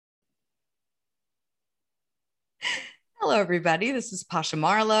Hello, everybody. This is Pasha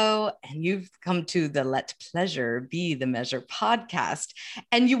Marlowe, and you've come to the Let Pleasure Be the Measure podcast.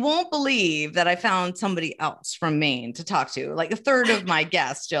 And you won't believe that I found somebody else from Maine to talk to. Like a third of my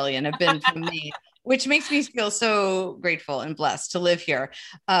guests, Jillian, have been from Maine, which makes me feel so grateful and blessed to live here,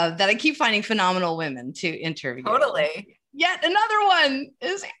 that I keep finding phenomenal women to interview. Totally. Yet another one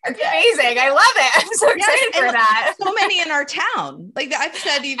is amazing. I love it. I'm so excited for that. So many in our town. Like I've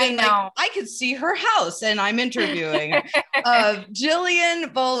said, even like I could see her house and I'm interviewing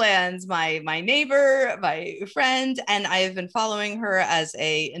Jillian Bolands, my neighbor, my friend, and I have been following her as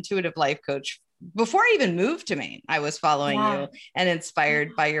a intuitive life coach. Before I even moved to Maine, I was following you and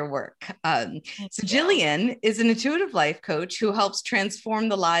inspired by your work. So Jillian is an intuitive life coach who helps transform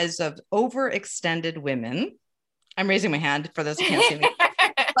the lives of overextended women. I'm raising my hand for those who can't see me.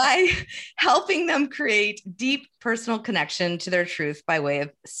 By helping them create deep personal connection to their truth by way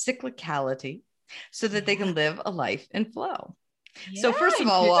of cyclicality so that they can live a life in flow. So first of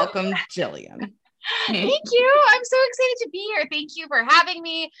all, welcome, Jillian. Thank you. I'm so excited to be here. Thank you for having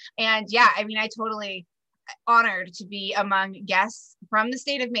me. And I totally honored to be among guests from the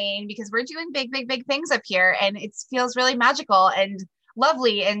state of Maine because we're doing big things up here. And it feels really magical and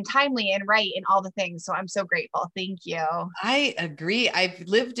lovely and timely and right and all the things. So I'm so grateful. Thank you. I agree. I've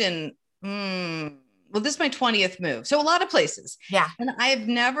lived in, this is my 20th move. So a lot of places. Yeah. And I've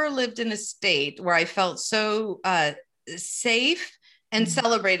never lived in a state where I felt so safe and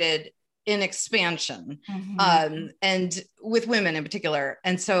celebrated in expansion, and with women in particular.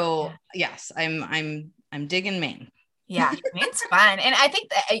 And so, yes, I'm digging Maine. Yeah, Maine's fun. And I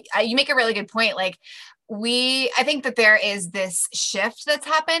think that you make a really good point. Like I think that there is this shift that's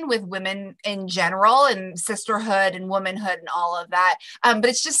happened with women in general and sisterhood and womanhood and all of that. But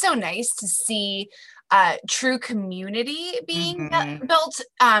it's just so nice to see true community being built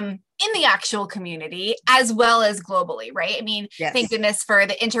in the actual community as well as globally, right? I mean, thank goodness for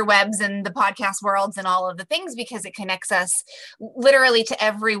the interwebs and the podcast worlds and all of the things, because it connects us literally to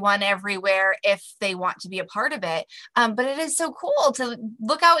everyone everywhere if they want to be a part of it. But it is so cool to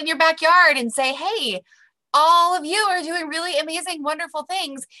look out in your backyard and say, hey, all of you are doing really amazing, wonderful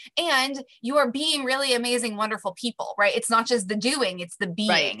things, and you are being really amazing, wonderful people, right? It's not just the doing, it's the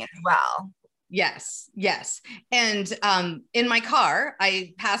being as well. Yes. And in my car,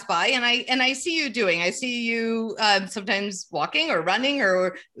 I pass by and I see you sometimes walking or running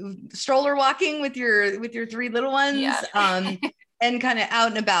or stroller walking with your three little ones, and kind of out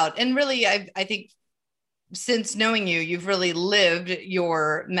and about. And really, I think since knowing you, you've really lived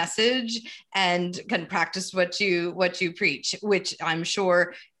your message and kind of practiced what you preach, which I'm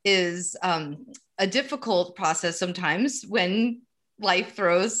sure is a difficult process sometimes when life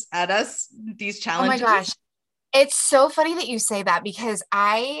throws at us these challenges. Oh my gosh. It's so funny that you say that, because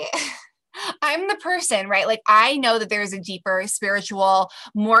I'm the person, right? Like I know that there's a deeper spiritual,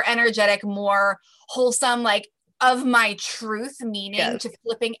 more energetic, more wholesome, like of my truth meaning to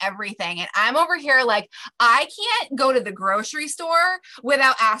flipping everything. And I'm over here like, I can't go to the grocery store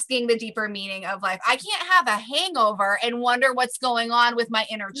without asking the deeper meaning of life. I can't have a hangover and wonder what's going on with my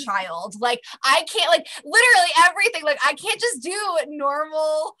inner child. Like I can't, like literally everything. Like I can't just do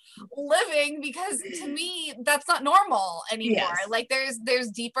normal living, because to me, that's not normal anymore. Like there's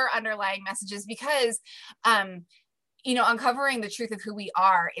deeper underlying messages, because, uncovering the truth of who we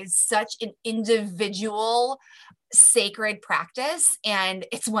are is such an individual, sacred practice. And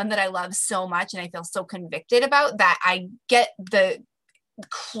it's one that I love so much. And I feel so convicted about that. I get the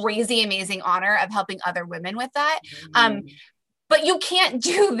crazy, amazing honor of helping other women with that. But you can't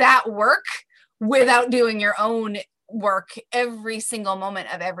do that work without doing your own work every single moment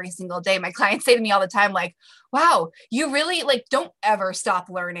of every single day. My clients say to me all the time, like, wow, you really like, don't ever stop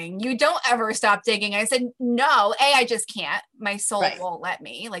learning. You don't ever stop digging. I said, no, I just can't. My soul won't let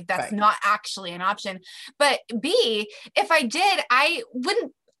me. Like, that's not actually an option. But B, if I did, I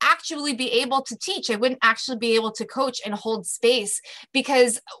wouldn't actually be able to teach. I wouldn't actually be able to coach and hold space,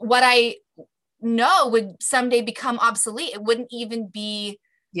 because what I know would someday become obsolete. It wouldn't even be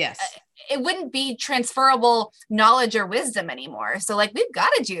it wouldn't be transferable knowledge or wisdom anymore. So like, we've got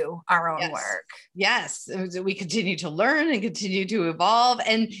to do our own work. Yes. We continue to learn and continue to evolve.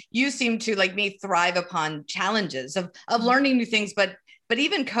 And you seem to, like me, thrive upon challenges of learning new things. But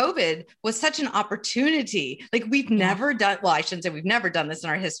even COVID was such an opportunity. Like we've never done, well, I shouldn't say we've never done this in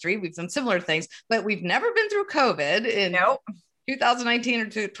our history. We've done similar things, but we've never been through COVID in 2019 or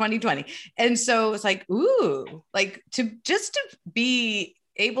 2020. And so it's like, ooh, like to be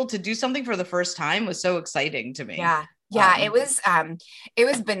able to do something for the first time was so exciting to me. Yeah. Yeah, it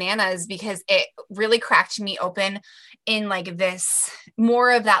was bananas because it really cracked me open in like this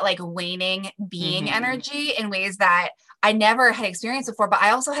more of that like waning being energy in ways that I never had experienced before. But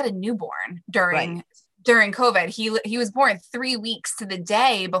I also had a newborn during COVID. He was born 3 weeks to the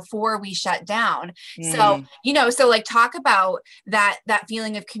day before we shut down. So, so like talk about that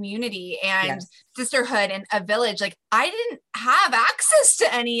feeling of community and sisterhood and a village. Like I didn't have access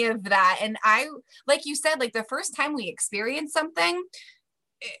to any of that. And I, like you said, like the first time we experienced something,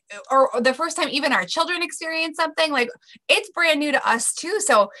 or the first time even our children experience something, like it's brand new to us too.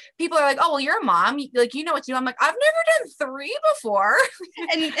 So people are like, oh, well, you're a mom, like, you know what to do. I'm like, I've never done 3 before.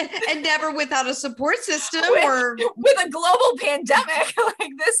 and never without a support system or with a global pandemic. Like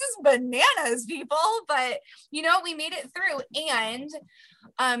this is bananas, people. But we made it through, and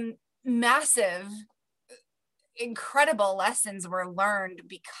massive, incredible lessons were learned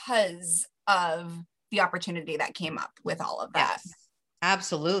because of the opportunity that came up with all of that. Yes.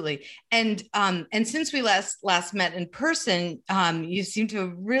 Absolutely. And since we last met in person, you seem to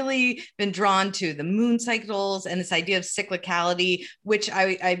have really been drawn to the moon cycles and this idea of cyclicality, which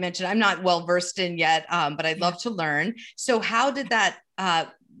I mentioned I'm not well versed in yet, but I'd love to learn. So how did that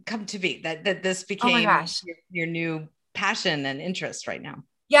come to be that this became your new passion and interest right now?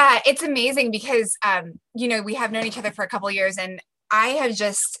 Yeah, it's amazing because, we have known each other for a couple of years, and I have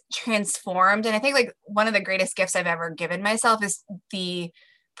just transformed. And I think like one of the greatest gifts I've ever given myself is the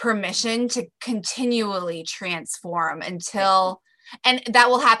permission to continually transform and that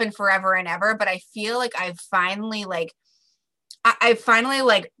will happen forever and ever. But I feel like I've finally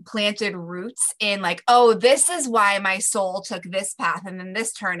planted roots in like, oh, this is why my soul took this path and then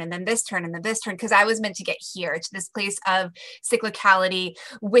this turn and then this turn and then this turn. Cause I was meant to get here to this place of cyclicality,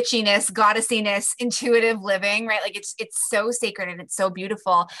 witchiness, goddessiness, intuitive living, right? Like it's so sacred and it's so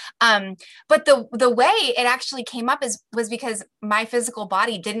beautiful. But the way it actually came up was because my physical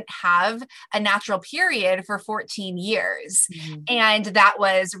body didn't have a natural period for 14 years. And that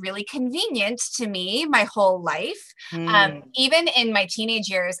was really convenient to me my whole life. Even in my teenage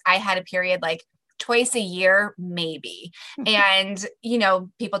years, I had a period like twice a year, maybe. And,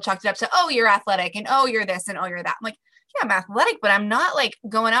 people chalked it up to, oh, you're athletic and oh, you're this and oh, you're that. I'm like, yeah, I'm athletic, but I'm not like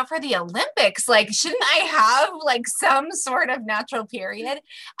going out for the Olympics. Like, shouldn't I have like some sort of natural period?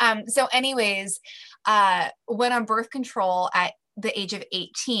 So anyways, went on birth control at the age of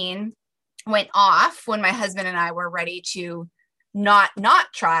 18, went off when my husband and I were ready to not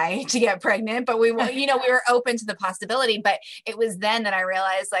try to get pregnant, but we were open to the possibility. But it was then that I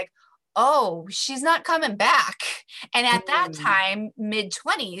realized like, oh, she's not coming back. And at that time,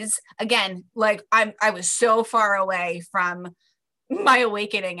 mid-20s, again, like I was so far away from my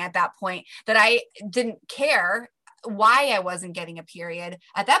awakening at that point that I didn't care why I wasn't getting a period.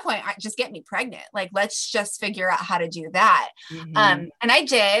 At that point, just get me pregnant. Like, let's just figure out how to do that. And I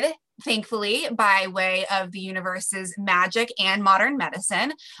did, thankfully, by way of the universe's magic and modern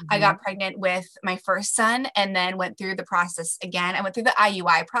medicine. I got pregnant with my first son and then went through the process again. I went through the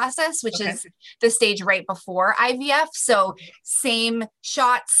IUI process, which is the stage right before IVF. So same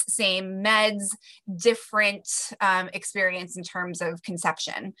shots, same meds, different experience in terms of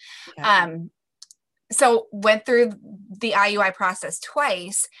conception. So went through the IUI process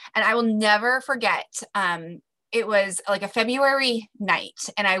twice, and I will never forget. It was like a February night,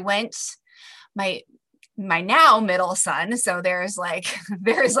 and I went, my now middle son. So there's like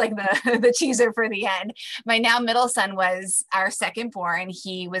the teaser for the end. My now middle son was our second born.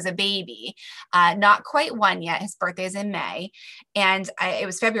 He was a baby, not quite 1 yet. His birthday is in May. And it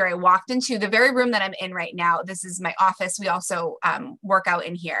was February. I walked into the very room that I'm in right now. This is my office. We also work out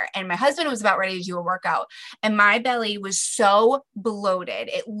in here. And my husband was about ready to do a workout. And my belly was so bloated.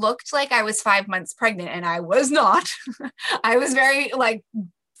 It looked like I was 5 months pregnant, and I was not. I was very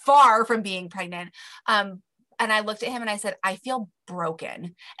far from being pregnant. And I looked at him and I said, I feel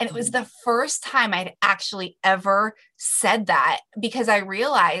broken. And it was the first time I'd actually ever said that, because I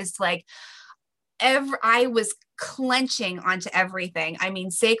realized I was clenching onto everything. I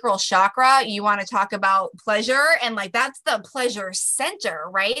mean, sacral chakra, you want to talk about pleasure, and that's the pleasure center,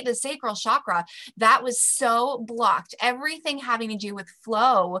 right? The sacral chakra, that was so blocked. Everything having to do with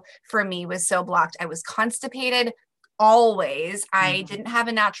flow for me was so blocked. I was constipated always. I didn't have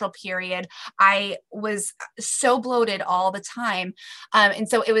a natural period. I was so bloated all the time. And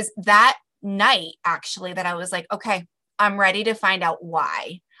so it was that night actually that I was like, okay, I'm ready to find out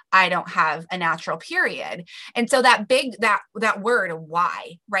why I don't have a natural period. And so that word,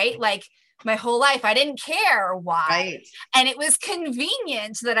 why, right? Like, my whole life. I didn't care why. Right. And it was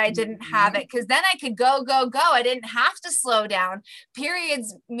convenient that I didn't have it, because then I could go, go, go. I didn't have to slow down.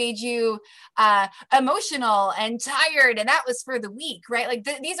 Periods made you emotional and tired, and that was for the week, right? Like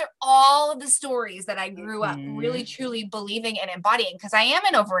these are all the stories that I grew up really, truly believing and embodying, because I am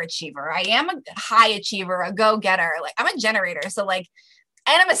an overachiever. I am a high achiever, a go-getter. Like I'm a generator. So like,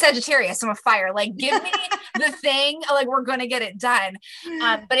 and I'm a Sagittarius, I'm a fire. Like, give me the thing, like, we're going to get it done.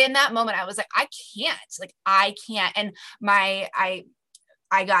 But in that moment, I was like, I can't. And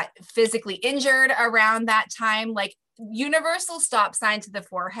I got physically injured around that time. Like, universal stop sign to the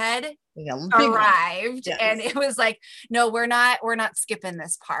forehead arrived. Yes. And it was like, no, we're not skipping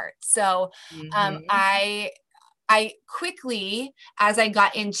this part. So I quickly, as I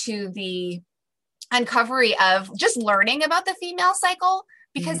got into the uncovery of just learning about the female cycle,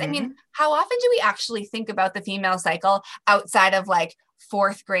 because I mean, how often do we actually think about the female cycle outside of like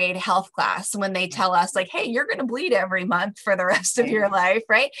 4th grade health class, when they tell us like, hey, you're going to bleed every month for the rest of your life,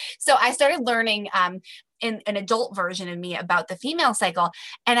 right? So I started learning in an adult version of me about the female cycle.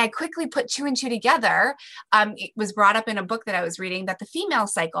 And I quickly put 2 and 2 together. It was brought up in a book that I was reading that the female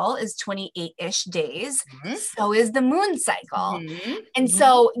cycle is 28-ish days. So is the moon cycle. And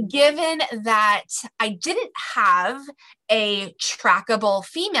so given that I didn't have a trackable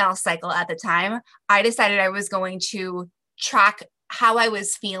female cycle at the time, I decided I was going to track how I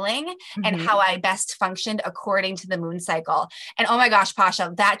was feeling and how I best functioned according to the moon cycle. And oh my gosh,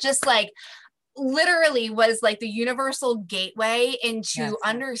 Pasha, that just like literally was like the universal gateway into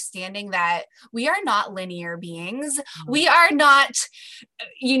understanding that we are not linear beings. We are not,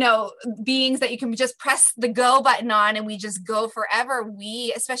 beings that you can just press the go button on and we just go forever.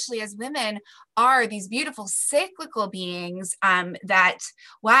 We, especially as women, are these beautiful cyclical beings that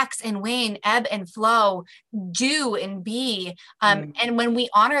wax and wane, ebb and flow, do and be. And when we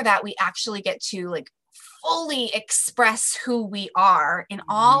honor that, we actually get to like fully express who we are in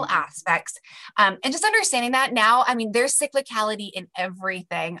all aspects. And just understanding that now, I mean, there's cyclicality in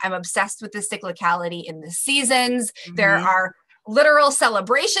everything. I'm obsessed with the cyclicality in the seasons. There are literal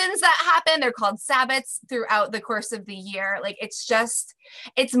celebrations that happen. They're called Sabbats throughout the course of the year. Like,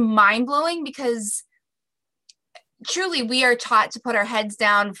 it's mind blowing, because truly we are taught to put our heads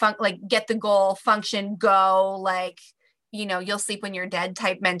down, like get the goal, function, go, like, you'll sleep when you're dead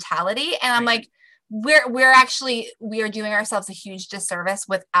type mentality. And I'm like, we are doing ourselves a huge disservice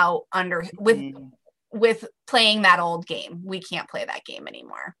with playing that old game. We can't play that game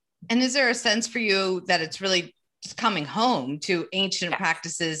anymore. And is there a sense for you that it's really just coming home to ancient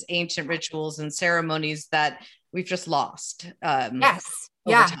practices, ancient rituals and ceremonies that we've just lost? Yes.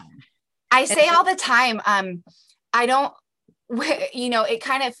 Yeah. Time? I say all the time, I don't, it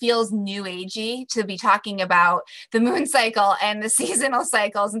kind of feels new agey to be talking about the moon cycle and the seasonal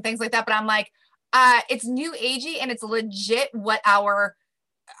cycles and things like that. But I'm like, it's new agey, and it's legit what our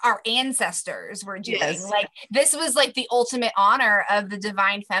ancestors were doing. Yes. Like, this was like the ultimate honor of the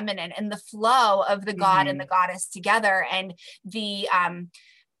divine feminine and the flow of the god and the goddess together, and the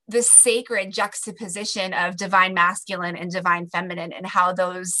sacred juxtaposition of divine masculine and divine feminine and how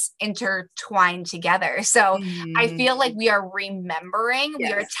those intertwine together. So I feel like we are remembering,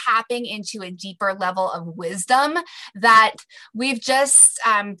 we are tapping into a deeper level of wisdom that we've just,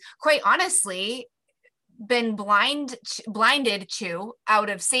 quite honestly, been blinded to out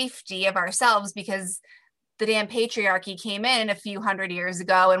of safety of ourselves, because the damn patriarchy came in a few hundred years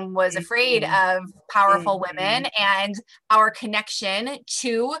ago and was afraid of powerful women and our connection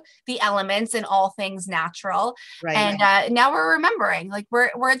to the elements and all things natural. Right. And now we're remembering, like, we're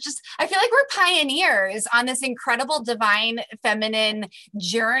just, I feel like we're pioneers on this incredible divine feminine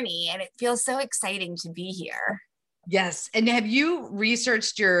journey. And it feels so exciting to be here. Yes. And have you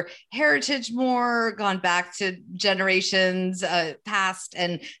researched your heritage more, gone back to generations past,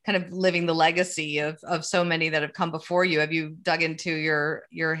 and kind of living the legacy of so many that have come before you? Have you dug into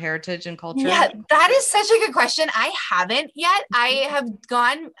your heritage and culture? Yeah, that is such a good question. I haven't yet. I have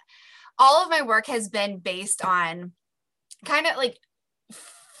all of my work has been based on kind of like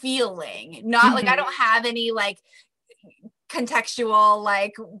feeling, not like I don't have any like contextual,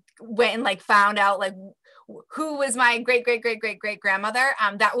 like when like found out like who was my great grandmother.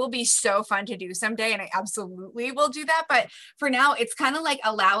 That will be so fun to do someday, and I absolutely will do that. But for now, it's kind of like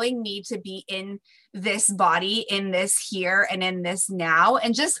allowing me to be in this body, in this here and in this now,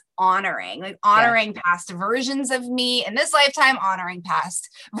 and just honoring past versions of me in this lifetime, honoring past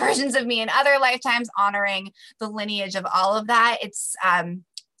versions of me in other lifetimes, honoring the lineage of all of that. It's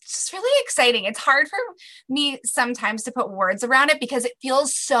really exciting. It's hard for me sometimes to put words around it, because it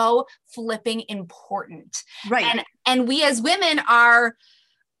feels so flipping important. Right. And we as women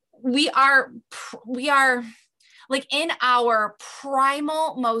we are like in our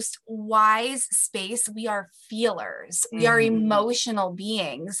primal, most wise space, we are feelers. We are emotional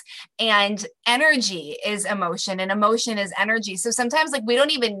beings, and energy is emotion and emotion is energy. So sometimes like we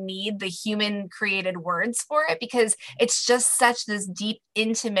don't even need the human created words for it, because it's just such this deep,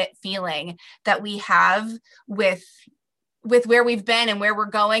 intimate feeling that we have with where we've been and where we're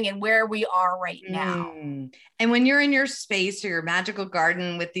going and where we are right now. And when you're in your space or your magical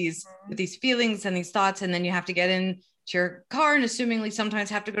garden with these feelings and these thoughts, and then you have to get into your car and assumingly sometimes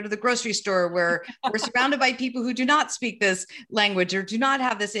have to go to the grocery store where we're surrounded by people who do not speak this language or do not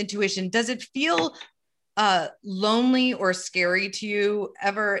have this intuition, does it feel lonely or scary to you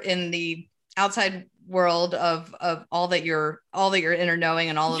ever in the outside world of all that you're inner knowing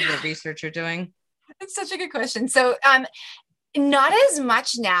and all of the research you're doing? It's such a good question. So, not as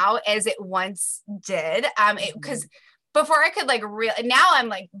much now as it once did. Because before I could like now I'm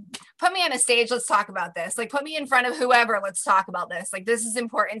like, put me on a stage, let's talk about this. Like, put me in front of whoever, let's talk about this. Like, this is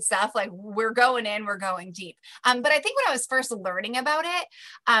important stuff. Like, we're going deep. But I think when I was first learning about it,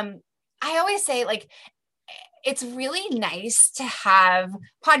 I always say like, it's really nice to have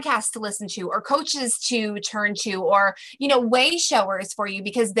podcasts to listen to or coaches to turn to or, way showers for you,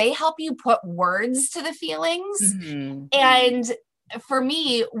 because they help you put words to the feelings. And for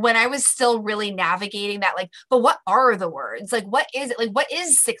me, when I was still really navigating that, like, but what are the words? Like, what is it? Like, what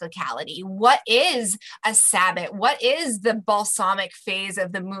is cyclicality? What is a Sabbath? What is the balsamic phase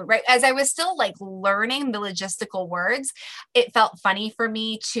of the moon? Right. As I was still like learning the logistical words, it felt funny for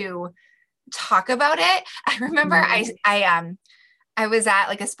me to talk about it. I remember I was at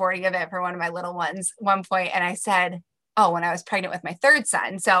like a sporting event for one of my little ones one point, and I said, when I was pregnant with my third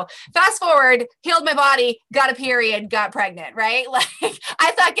son. So fast forward, healed my body, got a period, got pregnant, right? Like,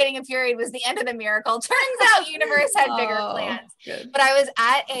 I thought getting a period was the end of the miracle. Turns out universe had bigger plans. Good. But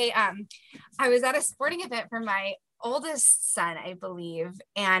I was at a sporting event for my oldest son, I believe,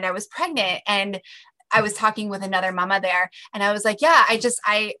 and I was pregnant, and I was talking with another mama there, and I was like,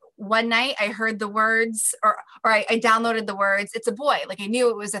 one night I heard the words or I downloaded the words, it's a boy. Like, I knew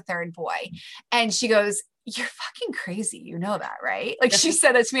it was a third boy. And she goes, you're fucking crazy. You know that, right? Like, she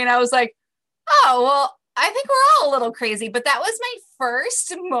said that to me, and I was like, oh, well, I think we're all a little crazy. But that was my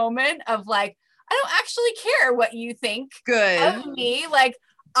first moment of like, I don't actually care what you think of me. Like,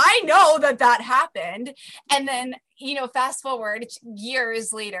 I know that happened. And then, fast forward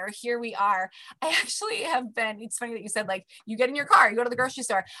years later, here we are. I actually have been, it's funny that you said, like, you get in your car, you go to the grocery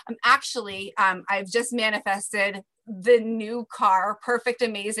store. I've just manifested the new car, perfect,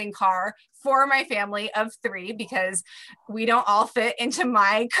 amazing car for my family of 3, because we don't all fit into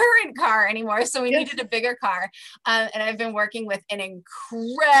my current car anymore. So we needed a bigger car. And I've been working with an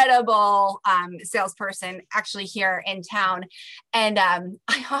incredible salesperson actually here in town. And I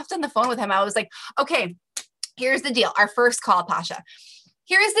hopped on the phone with him. I was like, okay, here's the deal. Our first call, Pasha.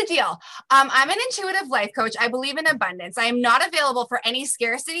 Here's the deal. I'm an intuitive life coach. I believe in abundance. I am not available for any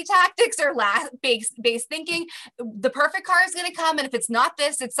scarcity tactics or base thinking. The perfect car is going to come. And if it's not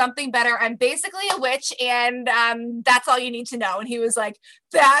this, it's something better. I'm basically a witch. And that's all you need to know. And he was like,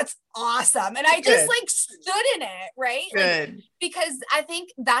 that's awesome. And I just like stood in it. Right. Like, because I think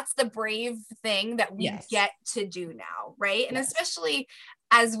that's the brave thing that we get to do now. Right. And especially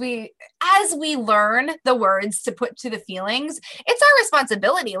as we learn the words to put to the feelings, it's our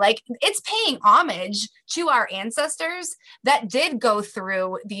responsibility. Like, it's paying homage to our ancestors that did go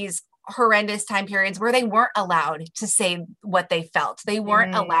through these horrendous time periods where they weren't allowed to say what they felt. They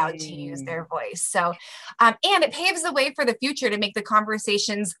weren't allowed to use their voice. So, and it paves the way for the future to make the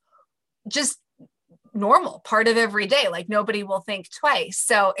conversations just normal, part of every day. Like, nobody will think twice.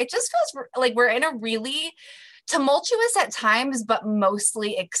 So it just feels like we're in a really tumultuous at times, but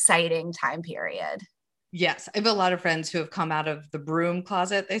mostly exciting time period. Yes. I have a lot of friends who have come out of the broom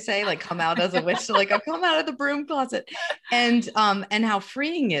closet. They say, like, come out as a witch. So, like, I've come out of the broom closet, and how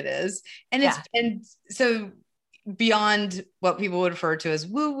freeing it is. And and so beyond what people would refer to as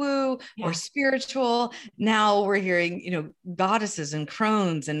woo woo or spiritual, now we're hearing, goddesses and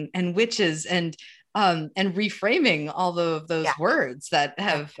crones and witches and reframing all of those words that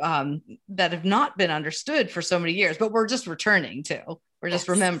have not been understood for so many years, but we're just returning to, we're just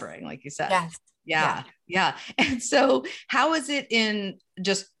remembering, like you said. Yeah. And so how is it in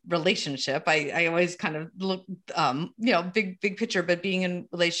just relationship? I always kind of look, big picture, but being in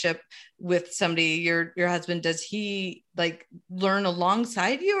relationship with somebody, your husband, does he like learn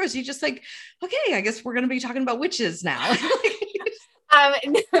alongside you, or is he just like, okay, I guess we're going to be talking about witches now?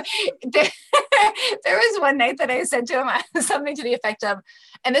 There was one night that I said to him something to the effect of,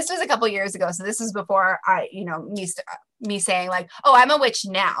 and this was a couple years ago, so this was before me saying like, oh, I'm a witch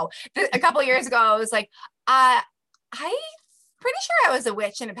now. A couple of years ago, I was like, I'm pretty sure I was a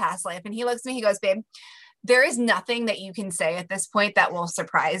witch in a past life. And he looks at me, he goes, babe, there is nothing that you can say at this point that will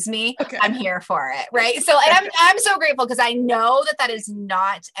surprise me. Okay. I'm here for it. Right. So, and I'm so grateful because I know that that is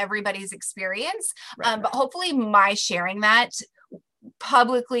not everybody's experience. Right. But hopefully my sharing that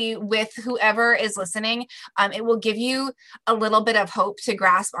publicly with whoever is listening, it will give you a little bit of hope to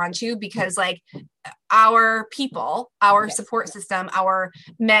grasp onto, because like our people, our support system, our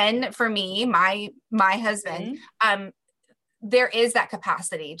men, for me, my husband, there is that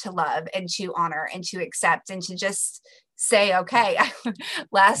capacity to love and to honor and to accept and to just say, okay,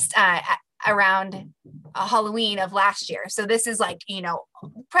 last, around Halloween of last year. So this is like, you know,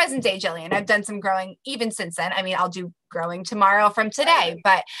 present day Jillian. I've done some growing even since then. I mean, I'll do growing tomorrow from today,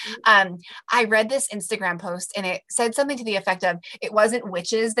 but I read this Instagram post and it said something to the effect of, it wasn't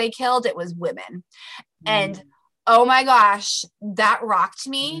witches they killed, it was women. And oh my gosh, that rocked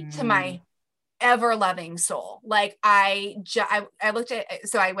me to my ever loving soul. Like I looked at,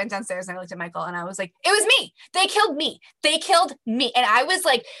 so I went downstairs and I looked at Michael and I was like, it was me. They killed me. They killed me. And I was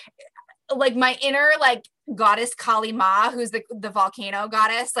like my inner like goddess Kali Ma, who's the volcano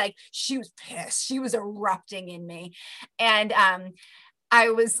goddess, like she was pissed. She was erupting in me. And I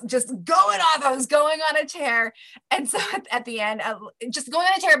was just going off. I was going on a tear. And so at the end, just going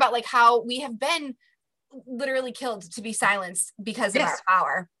on a tear about like how we have been literally killed to be silenced because of our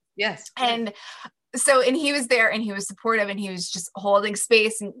power. Yes. And so, and he was there and he was supportive and he was just holding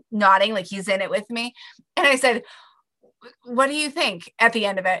space and nodding like he's in it with me. And I said, what do you think at the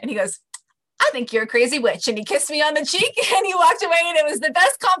end of it? And he goes, I think you're a crazy witch. And he kissed me on the cheek and he walked away, and it was the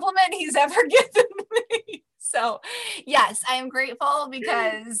best compliment he's ever given me. So yes, I am grateful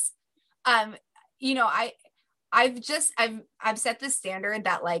because, you know, I've set this standard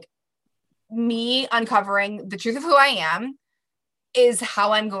that like me uncovering the truth of who I am is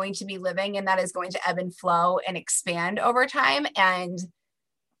how I'm going to be living. And that is going to ebb and flow and expand over time. And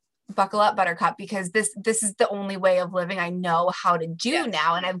buckle up, Buttercup, because this is the only way of living I know how to do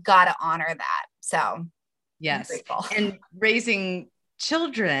now. And I've got to honor that. So yes. And raising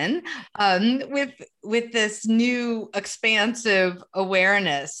children with this new expansive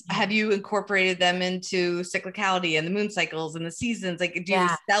awareness, have you incorporated them into cyclicality and the moon cycles and the seasons? Like, do you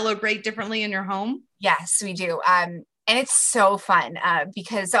celebrate differently in your home? Yes, we do. And it's so fun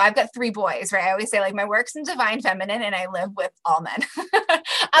because, so I've got 3 boys, right? I always say like my work's in divine feminine and I live with all men.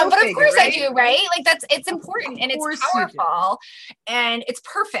 But of course I do, right? Like it's important and it's powerful and it's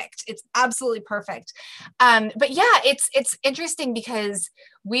perfect. It's absolutely perfect. But yeah, it's interesting because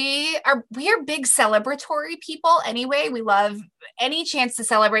we are big celebratory people anyway. We love any chance to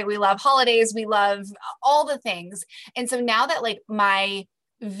celebrate. We love holidays. We love all the things. And so now that like my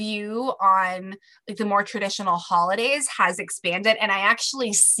view on like the more traditional holidays has expanded, and I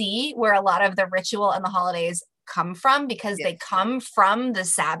actually see where a lot of the ritual and the holidays come from, because they come from the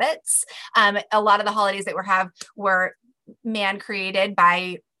Sabbats. A lot of the holidays that we have were man created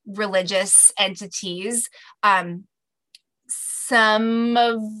by religious entities, with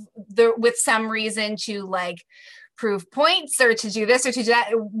some reason to like prove points or to do this or to do that,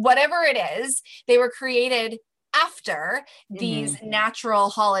 whatever it is, they were created after these natural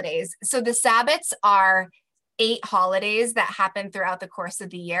holidays. So the Sabbats are 8 holidays that happen throughout the course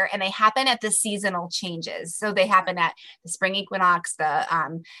of the year, and they happen at the seasonal changes. So they happen at the spring equinox,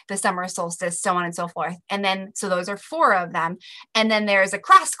 the summer solstice, so on and so forth. And then, so those are 4 of them. And then there's a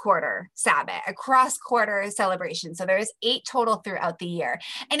cross quarter Sabbat, a cross quarter celebration. So there's 8 total throughout the year.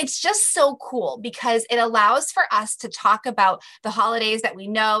 And it's just so cool because it allows for us to talk about the holidays that we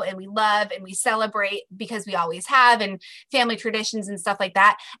know and we love and we celebrate because we always have, and family traditions and stuff like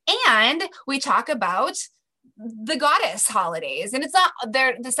that. And we talk about the goddess holidays, and it's not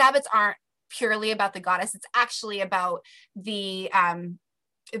there. The Sabbats aren't purely about the goddess. It's actually about the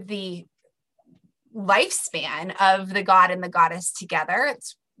lifespan of the god and the goddess together.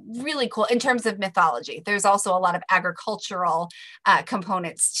 It's really cool in terms of mythology. There's also a lot of agricultural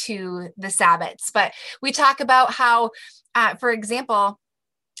components to the Sabbats, but we talk about how, for example,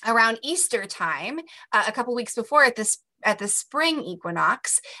 around Easter time, a couple weeks before at the spring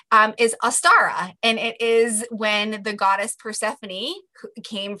equinox, is Ostara. And it is when the goddess Persephone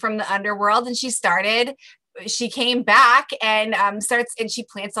came from the underworld, and she came back and she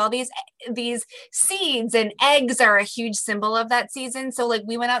plants all these seeds, and eggs are a huge symbol of that season. So like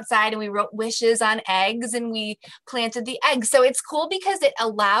we went outside and we wrote wishes on eggs and we planted the eggs. So it's cool because it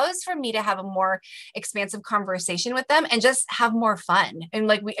allows for me to have a more expansive conversation with them and just have more fun. And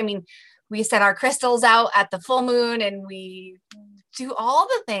like we set our crystals out at the full moon and we do all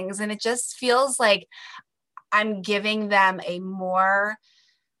the things. And it just feels like I'm giving them more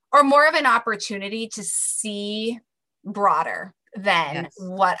of an opportunity to see broader than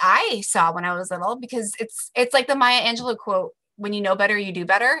what I saw when I was little, because it's like the Maya Angelou quote, when you know better, you do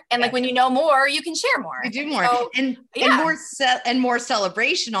better. And like, when you know more, you can share more. You do more. So, and more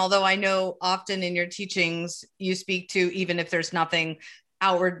celebration. Although I know often in your teachings, you speak to, even if there's nothing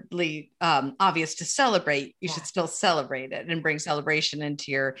outwardly obvious to celebrate, you should still celebrate it and bring celebration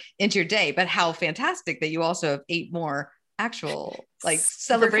into your day. But how fantastic that you also have 8 more actual like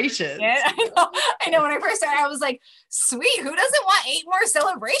celebrations. I know. When I first started, I was like, sweet, who doesn't want 8 more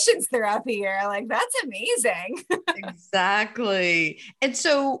celebrations throughout the year? Like, that's amazing. Exactly. And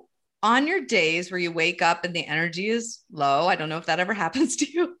so on your days where you wake up and the energy is low, I don't know if that ever happens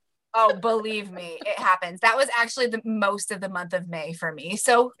to you. Oh, believe me, it happens. That was actually the most of the month of May for me.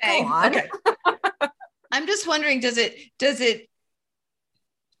 So go on. Okay. I'm just wondering, does it,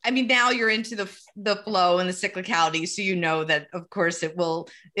 I mean, now you're into the flow and the cyclicality, so you know that of course it'll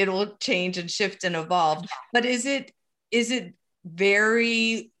change and shift and evolve. But is it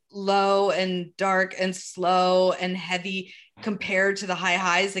very low and dark and slow and heavy compared to the high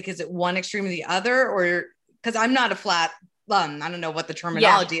highs? Like, is it one extreme or the other? Or because I'm not a flat I don't know what the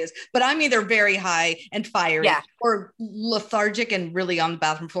terminology is, but I'm either very high and fiery or lethargic and really on the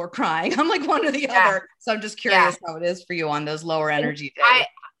bathroom floor crying. I'm like one or the other. So I'm just curious how it is for you on those lower energy days.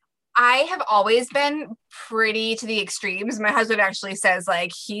 I have always been pretty to the extremes. My husband actually says,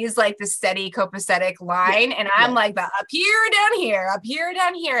 like, he's like the steady copacetic line. And I'm like the up here, down here, up here,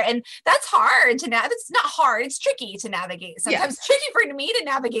 down here. And that's hard to navigate. It's not hard. It's tricky to navigate. Sometimes tricky for me to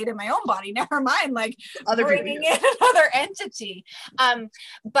navigate in my own body. Never mind, like bringing in another entity.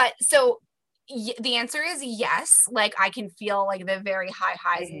 But so the answer is yes. Like, I can feel like the very high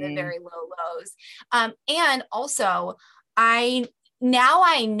highs and the very low lows. And also now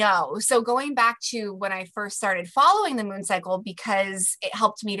I know. So going back to when I first started following the moon cycle, because it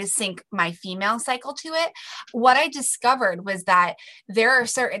helped me to sync my female cycle to it, what I discovered was that there are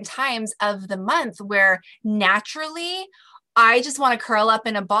certain times of the month where naturally I just want to curl up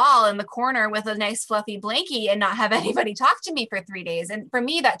in a ball in the corner with a nice fluffy blankie and not have anybody talk to me for 3 days. And for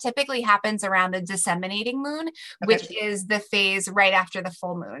me, that typically happens around the disseminating moon, which is the phase right after the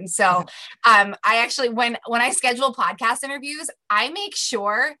full moon. So I actually, when I schedule podcast interviews, I make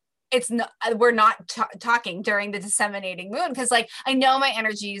sure we're not talking during the disseminating moon, because like, I know my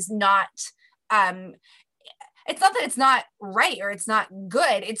energy is not, it's not that it's not right or it's not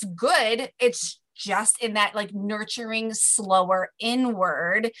good. It's good. It's just in that like nurturing, slower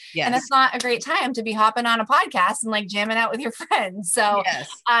inward. And that's not a great time to be hopping on a podcast and like jamming out with your friends. So,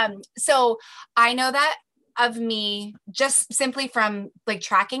 so I know that of me just simply from like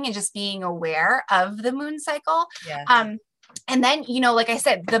tracking and just being aware of the moon cycle. And then, you know, like I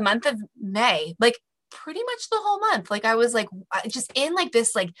said, the month of May, like pretty much the whole month, like I was like just in like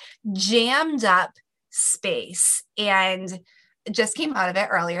this like jammed up space, and just came out of it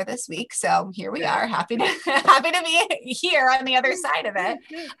earlier this week. So here we are, happy to be here on the other side of it.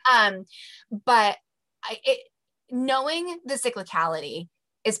 But knowing the cyclicality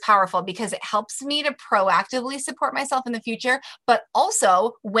is powerful because it helps me to proactively support myself in the future. But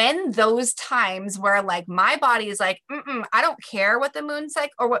also when those times where like my body is like, I don't care what the moon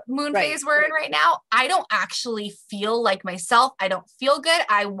cycle or what moon phase we're in right now. I don't actually feel like myself. I don't feel good.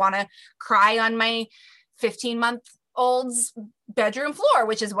 I want to cry on my 15-month-old's bedroom floor,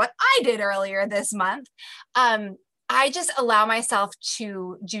 which is what I did earlier this month. I just allow myself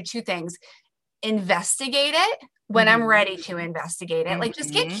to do 2 things: investigate it when I'm ready to investigate it. Like,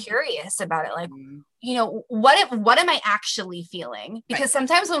 just get curious about it. Like, you know, what am I actually feeling? Because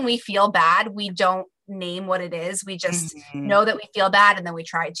sometimes when we feel bad, we don't name what it is. We just know that we feel bad, and then we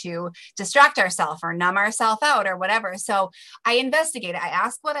try to distract ourselves or numb ourselves out or whatever. So I investigate it. I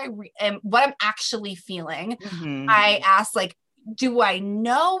ask what I'm actually feeling. I ask, like, do I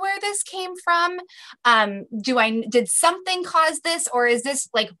know where this came from? Did something cause this? Or is this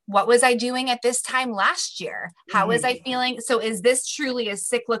like, what was I doing at this time last year? How was I feeling? So is this truly a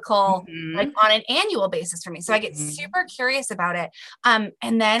cyclical, like on an annual basis for me? So I get super curious about it.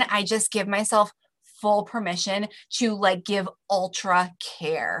 And then I just give myself full permission to like give ultra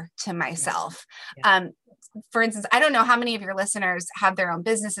care to myself. For instance, I don't know how many of your listeners have their own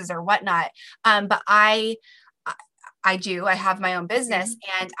businesses or whatnot. But I do. I have my own business,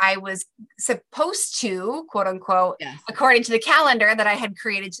 and I was supposed to, quote unquote, according to the calendar that I had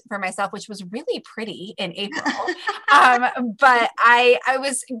created for myself, which was really pretty in April. But I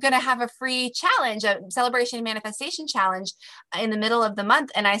was going to have a free challenge, a celebration and manifestation challenge in the middle of the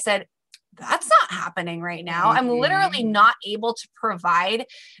month. And I said, that's not happening right now. I'm literally not able to provide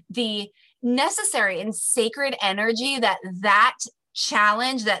the necessary and sacred energy that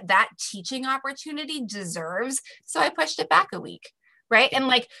challenge, that teaching opportunity deserves. So I pushed it back a week. Right. And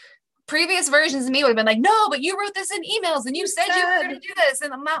like previous versions of me would have been like, no, but you wrote this in emails and you said you were going to do this.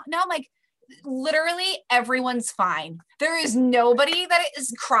 And now I'm like, literally everyone's fine. There is nobody that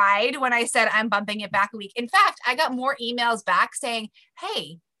is cried when I said I'm bumping it back a week. In fact, I got more emails back saying,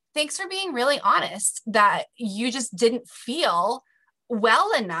 hey, thanks for being really honest that you just didn't feel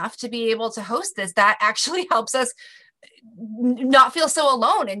well enough to be able to host this. That actually helps us not feel so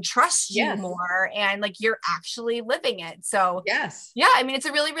alone and trust you more. And like, you're actually living it. So yeah, I mean, it's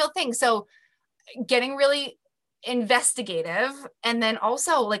a really real thing. So getting really investigative, and then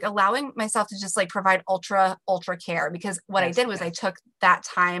also like allowing myself to just like provide ultra care, because what I did was I took that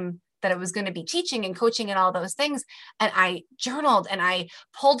time that I was going to be teaching and coaching and all those things, and I journaled and I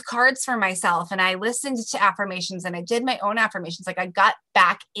pulled cards for myself and I listened to affirmations and I did my own affirmations. Like I got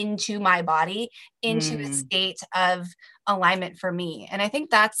back into my body, into a state of alignment for me. And I think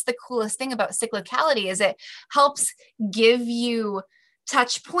that's the coolest thing about cyclicality, is it helps give you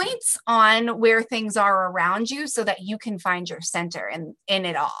touch points on where things are around you so that you can find your center in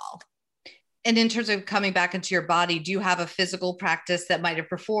it all. And in terms of coming back into your body, do you have a physical practice that might have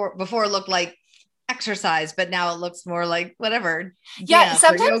before looked like exercise, but now it looks more like whatever? Yeah.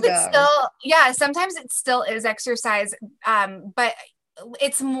 Sometimes it still is exercise. But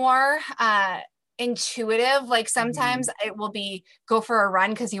it's more, intuitive. Like sometimes it will be go for a run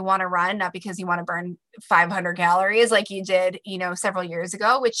because you want to run, not because you want to burn 500 calories like you did, several years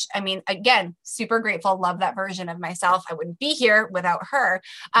ago, which I mean, again, super grateful, love that version of myself. I wouldn't be here without her.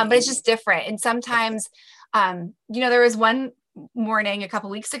 But it's just different. And sometimes, there was one morning a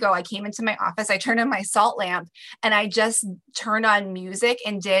couple weeks ago, I came into my office, I turned on my salt lamp and I just turned on music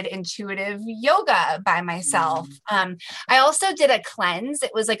and did intuitive yoga by myself. I also did a cleanse.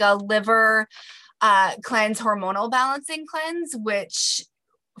 It was like a liver cleanse, hormonal balancing cleanse, which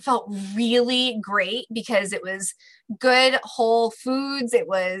felt really great because it was good whole foods. It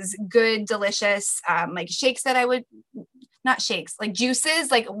was good, delicious, like shakes that I would, not shakes, like juices,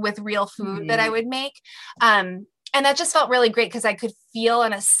 like with real food that I would make. And that just felt really great because I could feel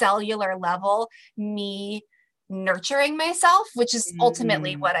on a cellular level me nurturing myself, which is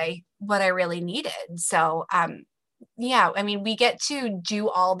ultimately what I really needed. So, yeah, I mean, we get to do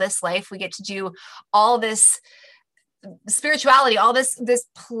all this life. We get to do all this spirituality, all this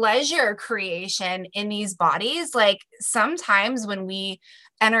pleasure creation in these bodies. Like sometimes when we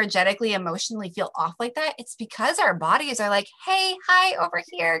energetically, emotionally feel off like that, it's because our bodies are like, hey, hi, over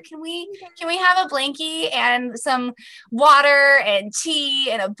here. Can we have a blankie and some water and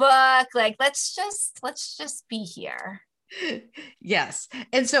tea and a book? Like, let's just be here. Yes.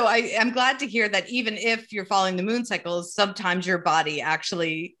 And so I'm glad to hear that even if you're following the moon cycles, sometimes your body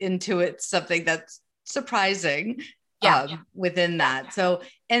actually intuits something that's surprising within that. So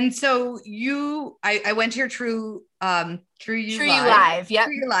I went to your True You Live. Yeah.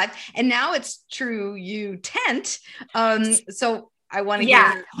 True You Live. And now it's True You Tent. So I want to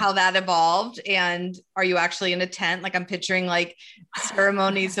hear how that evolved. And are you actually in a tent? Like I'm picturing like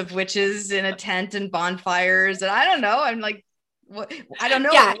ceremonies of witches in a tent and bonfires. And I don't know. I'm like, what? I don't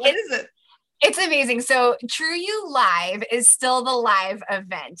know. Yeah, what is it? It's amazing. So True You Live is still the live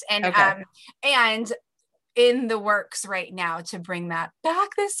event. And, and in the works right now to bring that back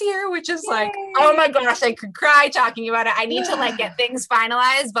this year, which is like, oh my gosh, I could cry talking about it. I need to like get things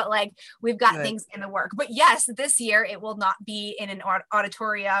finalized, but like we've got things in the work. But yes, this year it will not be in an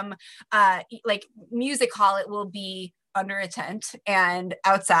auditorium, like music hall. It will be under a tent and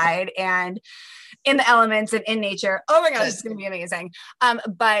outside and in the elements and in nature. Oh my gosh, it's going to be amazing.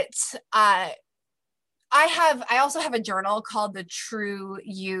 I also have a journal called the True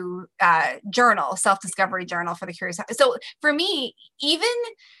You Journal, Self-Discovery Journal for the Curious. So for me, even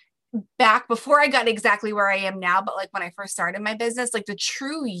back before I got exactly where I am now, but like when I first started my business, like the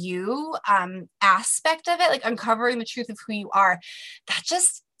true you aspect of it, like uncovering the truth of who you are, that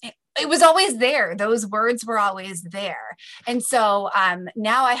just, it was always there. Those words were always there. And so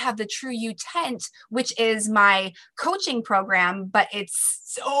now I have the True You Tent, which is my coaching program, but it's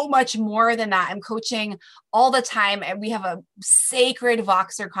so much more than that. I'm coaching all the time. And we have a sacred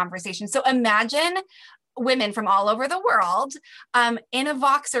Voxer conversation. So imagine women from all over the world in a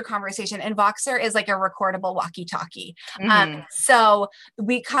Voxer conversation. And Voxer is like a recordable walkie-talkie. So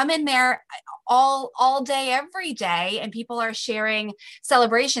we come in there. all day, every day. And people are sharing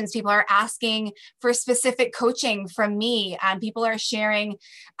celebrations. People are asking for specific coaching from me. People are sharing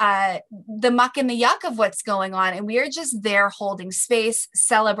the muck and the yuck of what's going on. And we are just there holding space,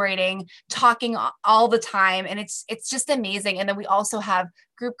 celebrating, talking all the time. And it's just amazing. And then we also have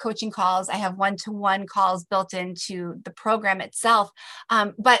group coaching calls. I have one-to-one calls built into the program itself.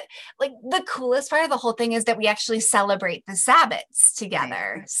 But like the coolest part of the whole thing is that we actually celebrate the Sabbats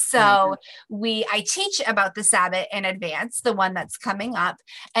together. Right. So I teach about the Sabbat in advance, the one that's coming up.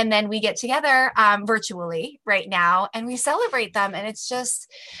 And then we get together virtually right now and we celebrate them. And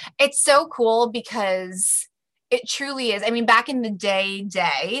it's so cool because it truly is. I mean, back in the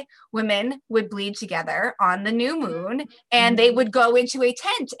day, women would bleed together on the new moon and they would go into a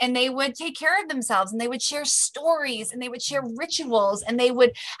tent and they would take care of themselves and they would share stories and they would share rituals and they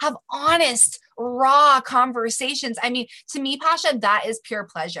would have honest, raw conversations. I mean, to me, Pasha, that is pure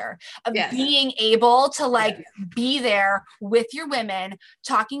pleasure of being able to be there with your women,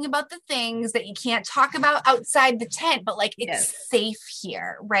 talking about the things that you can't talk about outside the tent, but it's safe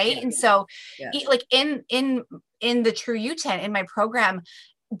here. Right. And so in the True You tent, in my program,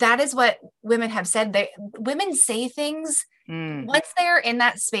 that is what women have said. Women say things once they're in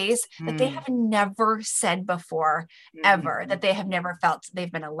that space that they have never said before, ever, that they have never felt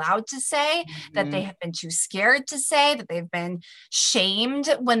they've been allowed to say, that they have been too scared to say, that they've been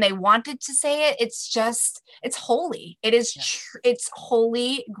shamed when they wanted to say it. It's holy. It is, it's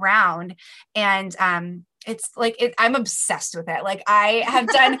holy ground. And, I'm obsessed with it. Like I have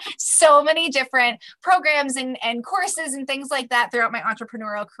done so many different programs and courses and things like that throughout my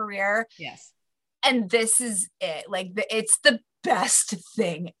entrepreneurial career. Yes. And this is it. It's the best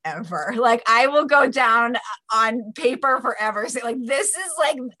thing ever. Like I will go down on paper forever. So this is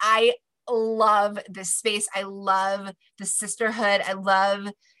I love this space. I love the sisterhood. I love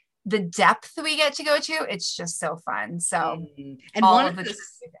the depth we get to go to. It's just so fun. So, and all of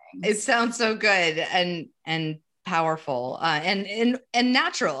it sounds so good and powerful and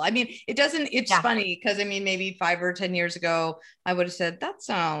natural. I mean, it's funny because I mean, maybe 5 or 10 years ago, I would have said that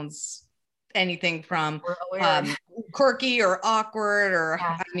sounds anything from quirky or awkward, or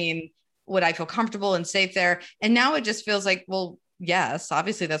I mean, would I feel comfortable and safe there? And now it just feels like, well, yes,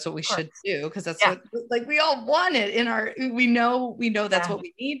 obviously that's what we should do, because that's what we all want it we know that's what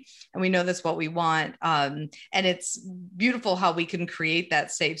we need, and we know that's what we want. And it's beautiful how we can create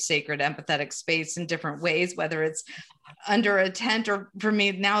that safe, sacred, empathetic space in different ways, whether it's under a tent, or for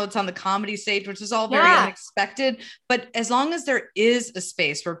me now it's on the comedy stage, which is all very unexpected. But as long as there is a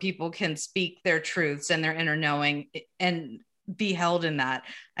space where people can speak their truths and their inner knowing and be held in that,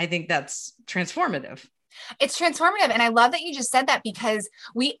 I think that's transformative. It's transformative. And I love that you just said that, because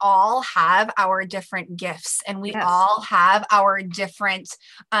we all have our different gifts and we all have our different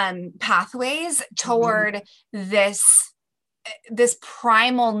pathways toward this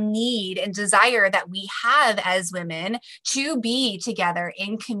primal need and desire that we have as women to be together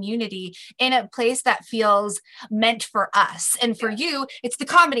in community in a place that feels meant for us. And for you, it's the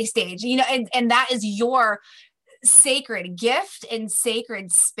comedy stage, and that is your sacred gift and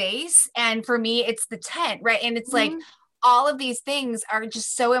sacred space. And for me, it's the tent, right? And it's all of these things are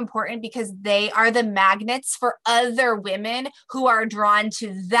just so important because they are the magnets for other women who are drawn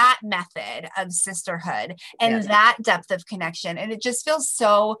to that method of sisterhood and that depth of connection. And it just feels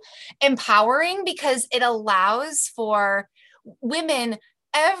so empowering because it allows for women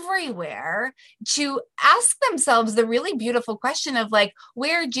everywhere to ask themselves the really beautiful question of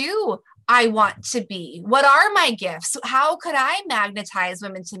where do I want to be? What are my gifts? How could I magnetize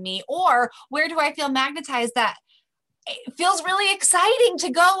women to me? Or where do I feel magnetized that it feels really exciting to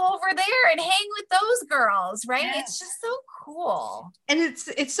go over there and hang with those girls, right? Yes. It's just so cool. And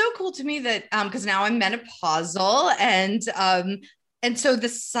it's so cool to me that because now I'm menopausal, and so the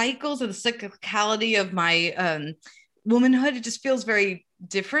cycles or the cyclicality of my womanhood, it just feels very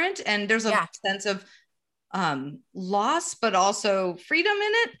different. And there's a sense of loss, but also freedom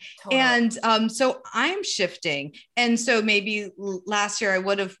in it. Totally. And so I'm shifting. And so maybe last year I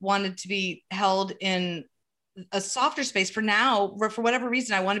would have wanted to be held in a softer space. For now, for whatever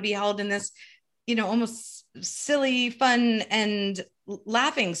reason, I want to be held in this, almost silly, fun and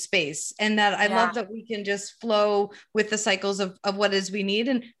laughing space. And that I love that we can just flow with the cycles of what is we need,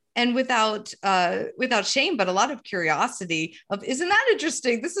 and without shame, but a lot of curiosity of, isn't that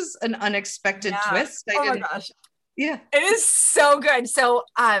interesting? This is an unexpected twist. My gosh. Yeah. It is so good. So,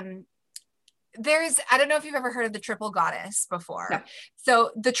 I don't know if you've ever heard of the triple goddess before. No.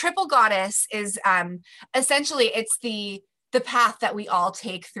 So the triple goddess is, essentially it's the the path that we all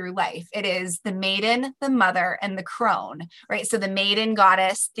take through life. It is the maiden, the mother, and the crone, right? So the maiden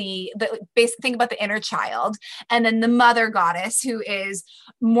goddess, the basic think about the inner child, and then the mother goddess, who is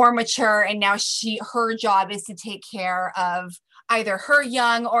more mature, and now her job is to take care of either her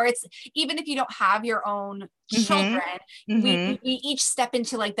young, or it's even if you don't have your own children, we each step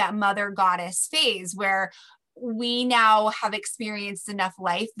into like that mother goddess phase where we now have experienced enough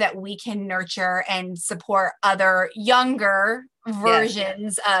life that we can nurture and support other younger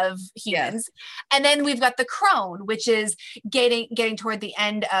versions of humans. And then we've got the crone, which is getting toward the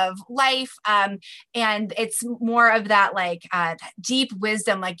end of life. And it's more of that like deep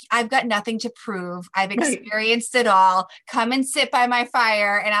wisdom, like I've got nothing to prove. I've experienced it all. Come and sit by my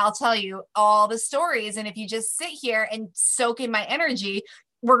fire and I'll tell you all the stories. And if you just sit here and soak in my energy,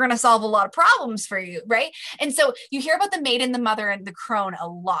 we're going to solve a lot of problems for you. Right. And so you hear about the maiden, the mother, and the crone a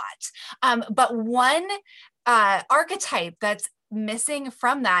lot. But one archetype that's missing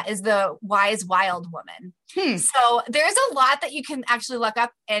from that is the wise, wild woman. So there's a lot that you can actually look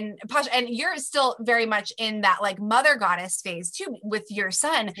up, and you're still very much in that like mother goddess phase too with your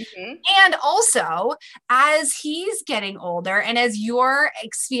son. And also as he's getting older and as you're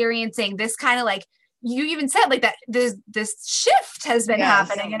experiencing this kind of like, you even said like that this shift has been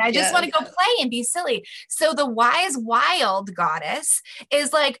happening and I just want to go play and be silly. So the wise, wild goddess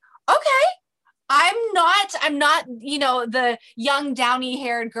is like, okay, I'm not, the young downy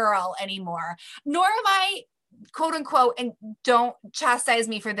haired girl anymore, nor am I quote unquote, and don't chastise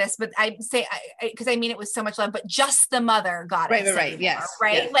me for this, but I say, because I mean it with so much love, but just the mother goddess. Right. Yes.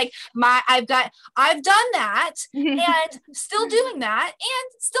 Right. Yes. Like I've done that and still doing that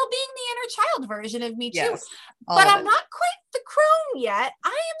and still being the inner child version of me too. But I'm not quite the crone yet.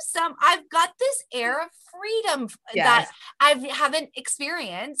 I've got this air of freedom that I haven't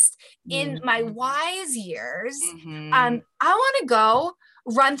experienced in my wise years. I want to go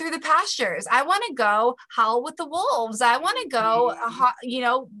run through the pastures. I want to go howl with the wolves. I want to go,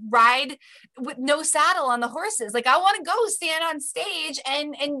 ride with no saddle on the horses. Like I want to go stand on stage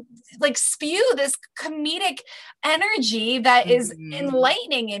and like spew this comedic energy that is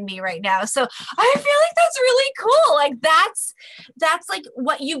enlightening in me right now. So I feel like that's really cool. Like that's like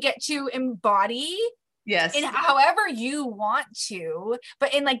what you get to embody. Yes. In however you want to,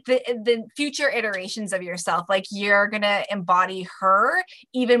 but in like the future iterations of yourself, like you're going to embody her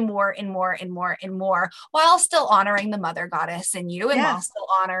even more and more and more and more while still honoring the mother goddess in you and while still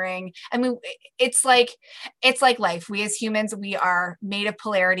honoring, I mean, it's like life. We as humans, we are made of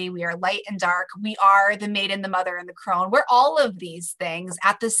polarity. We are light and dark. We are the maiden, the mother, and the crone. We're all of these things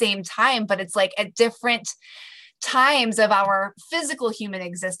at the same time, but it's like at different times of our physical human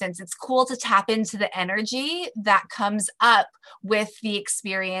existence. It's cool to tap into the energy that comes up with the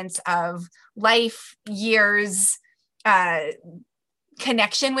experience of life, years,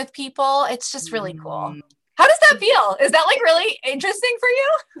 connection with people. It's just really cool. How does that feel? Is that like really interesting for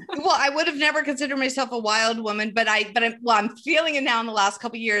you? Well, I would have never considered myself a wild woman, but I'm feeling it now in the last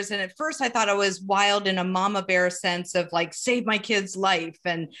couple of years. And at first I thought I was wild in a mama bear sense of like save my kid's life.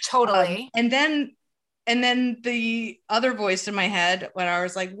 And totally. And then the other voice in my head when I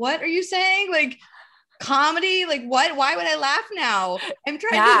was like, what are you saying? Like comedy? Like what? Why would I laugh now? I'm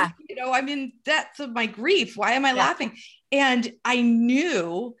trying to, I'm in depth of my grief. Why am I laughing? And I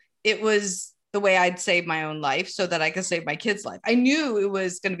knew it was the way I'd save my own life so that I could save my kid's life. I knew it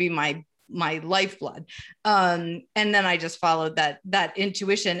was going to be my lifeblood. And then I just followed that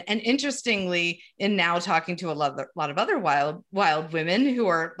intuition. And interestingly, in now talking to a lot of other wild women who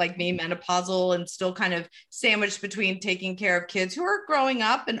are like me, menopausal and still kind of sandwiched between taking care of kids who are growing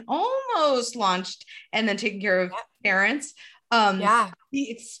up and almost launched and then taking care of parents. The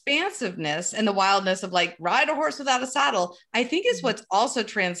expansiveness and the wildness of like ride a horse without a saddle, I think is what's also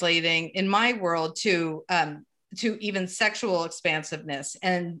translating in my world to even sexual expansiveness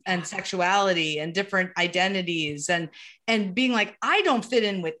and sexuality and different identities and being like, I don't fit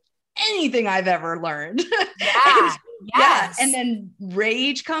in with anything I've ever learned. And then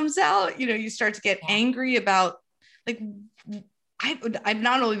rage comes out, you start to get angry about like, I've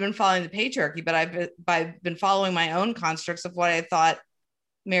not only been following the patriarchy, but I've been following my own constructs of what I thought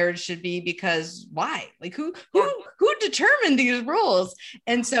marriage should be, because why? Like who determined these rules?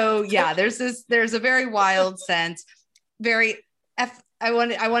 And so there's a very wild sense, very I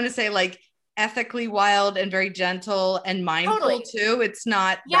want to say like ethically wild and very gentle and mindful too. It's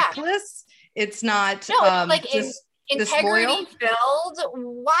not reckless. It's not like just integrity filled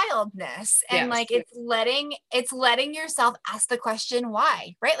wildness. And like it's letting yourself ask the question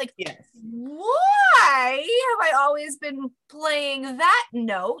why, right? Like why have I always been playing that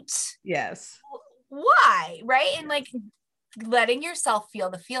note? Why? Right? And like letting yourself feel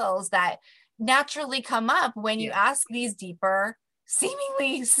the feels that naturally come up when you ask these deeper,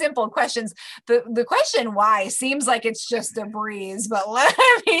 seemingly simple questions. The question why seems like it's just a breeze, but let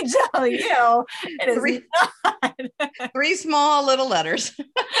me tell you, it is not. 3 small little letters.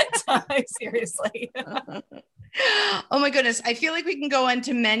 Seriously. Oh my goodness. I feel like we can go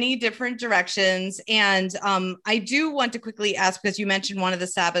into many different directions. And I do want to quickly ask, because you mentioned one of the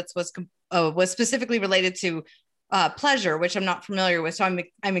Sabbats was specifically related to pleasure, which I'm not familiar with. So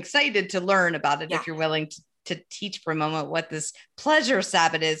I'm excited to learn about it if you're willing to teach for a moment what this pleasure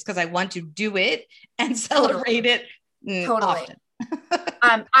Sabbat is, because I want to do it and celebrate it often.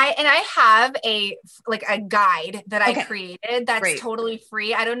 I have a guide that I created that's totally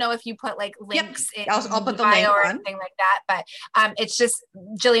free. I don't know if you put like links in I'll put the link or on. anything like that, but it's just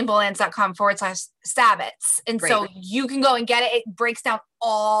jillianbolands.com/Sabbats. And so you can go and get it. It breaks down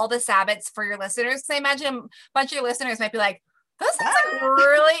all the Sabbats for your listeners. So I imagine a bunch of your listeners might be like, that sounds like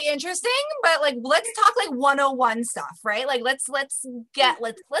really interesting, but like, let's talk like 101 stuff, right? Like, let's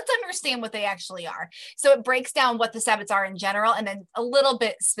understand what they actually are. So it breaks down what the Sabbats are in general, and then a little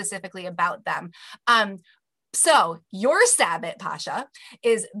bit specifically about them. So your Sabbat, Pasha,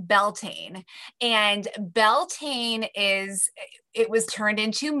 is Beltane, and Beltane it was turned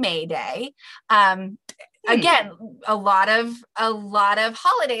into May Day. Again, a lot of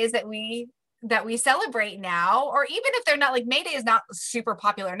holidays that we celebrate now, or even if they're not, like May Day is not super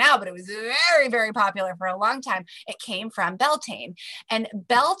popular now, but it was very, very popular for a long time. It came from Beltane. And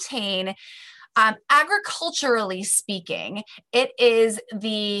Beltane, agriculturally speaking, it is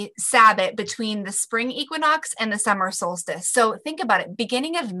the Sabbat between the spring equinox and the summer solstice. So think about it.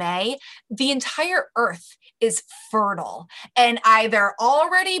 Beginning of May, the entire earth is fertile and either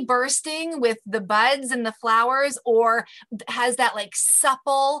already bursting with the buds and the flowers, or has that like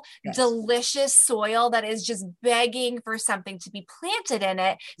supple, delicious soil that is just begging for something to be planted in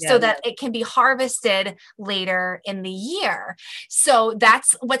it so that it can be harvested later in the year. So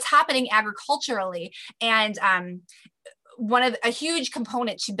that's what's happening agriculturally. And a huge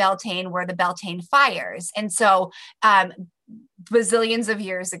component to Beltane were the Beltane fires. And so bazillions of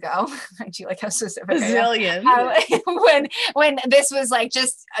years ago, I do like how specific bazillion. When this was like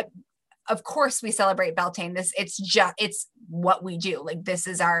just of course we celebrate Beltane. It's what we do. Like this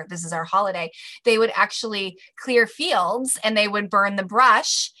is our holiday. They would actually clear fields and they would burn the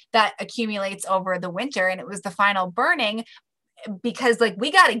brush that accumulates over the winter, and it was the final burning, because like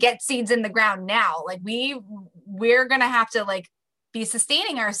we got to get seeds in the ground now. Like we're gonna have to like be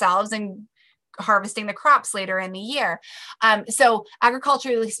sustaining ourselves and harvesting the crops later in the year. So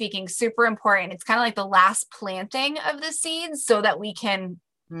agriculturally speaking, super important. It's kind of like the last planting of the seeds so that we can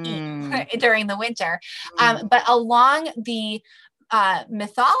eat during the winter. But along the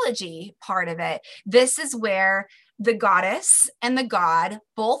mythology part of it, this is where the goddess and the god,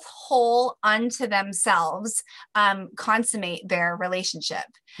 both whole unto themselves, consummate their relationship.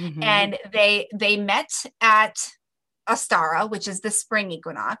 And they met at Ostara, which is the spring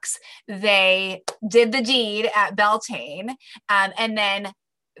equinox. They did the deed at Beltane, and then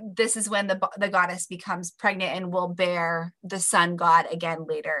this is when the goddess becomes pregnant and will bear the sun god again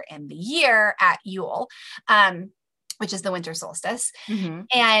later in the year at Yule, which is the winter solstice.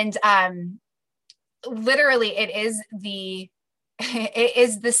 And literally it is the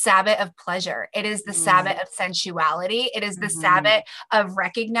Sabbat of pleasure. It is the Sabbat of sensuality. It is the Sabbat of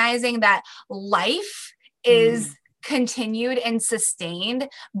recognizing that life is continued and sustained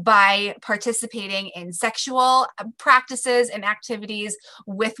by participating in sexual practices and activities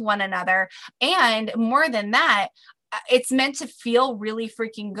with one another. And more than that, it's meant to feel really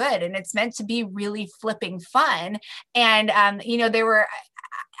freaking good, and it's meant to be really flipping fun. And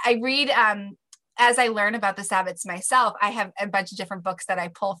I read as I learn about the Sabbats myself, I have a bunch of different books that I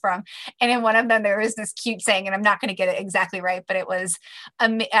pull from. And in one of them, there was this cute saying, and I'm not going to get it exactly right, but it was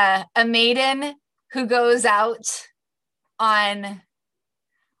a maiden who goes out on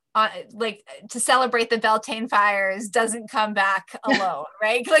like to celebrate the Beltane fires doesn't come back alone,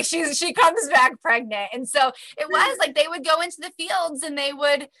 right? Like she comes back pregnant. And so it was like they would go into the fields and they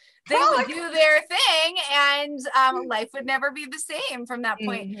would do their thing, and life would never be the same from that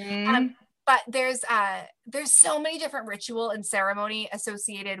point. But there's so many different ritual and ceremony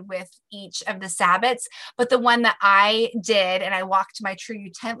associated with each of the Sabbats. But the one that I did, and I walked my True You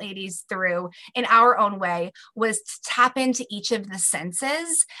Tent ladies through in our own way, was to tap into each of the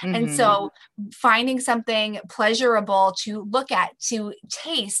senses. And so finding something pleasurable to look at, to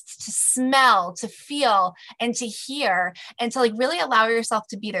taste, to smell, to feel, and to hear, and to like really allow yourself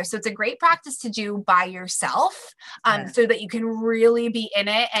to be there. So it's a great practice to do by yourself, so that you can really be in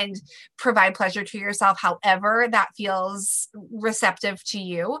it and provide pleasure to yourself however that feels receptive to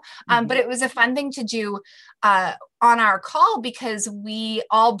you. But it was a fun thing to do on our call because we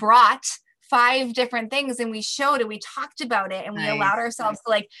all brought 5 different things and we showed and we talked about it and we allowed ourselves to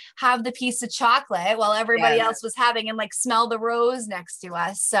like have the piece of chocolate while everybody else was having and like smell the rose next to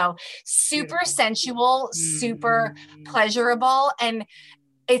us. So super sensual, super pleasurable, and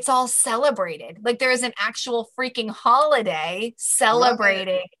it's all celebrated. Like there is an actual freaking holiday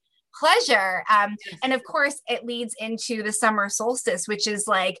celebrating pleasure. And of course it leads into the summer solstice, which is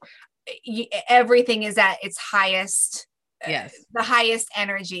like everything is at its highest, the highest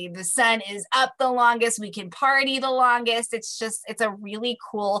energy. The sun is up the longest. We can party the longest. It's a really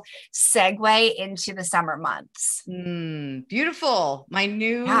cool segue into the summer months. Beautiful. My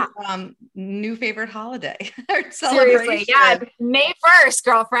new favorite holiday. Seriously, May 1st,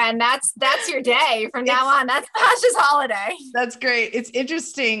 girlfriend. That's your day from now on. That's Tasha's holiday. That's great. It's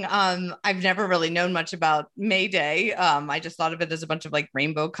interesting. I've never really known much about May Day. I just thought of it as a bunch of like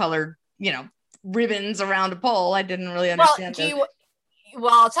rainbow colored, ribbons around a pole. I didn't really understand.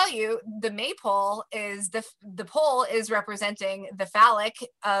 Well, I'll tell you, the maypole is the pole is representing the phallic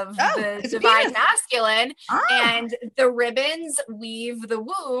of the divine masculine, and the ribbons weave the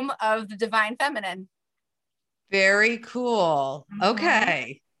womb of the divine feminine. Very cool.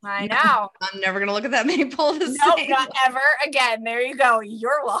 Okay. I know. I'm never going to look at that maypole the same. Not ever again. There you go.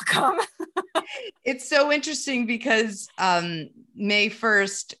 You're welcome. It's so interesting because May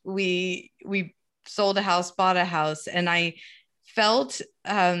 1st, we sold a house, bought a house, and I felt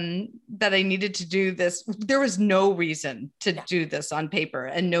that I needed to do this. There was no reason to do this on paper,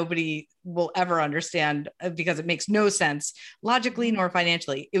 and nobody will ever understand because it makes no sense logically nor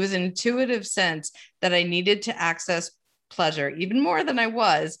financially. It was an intuitive sense that I needed to access pleasure even more than I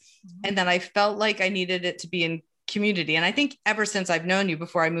was. And then I felt like I needed it to be in community. And I think ever since I've known you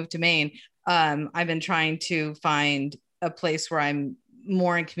before I moved to Maine, I've been trying to find a place where I'm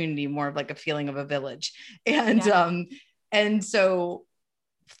more in community, more of like a feeling of a village. And so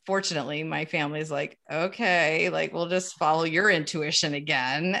fortunately my family is like, okay, like we'll just follow your intuition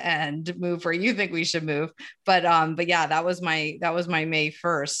again and move where you think we should move. But yeah, that was my May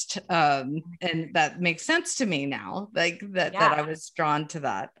 1st. And that makes sense to me now, like that I was drawn to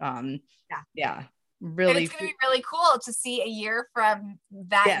that. Really. And it's going to be really cool to see a year from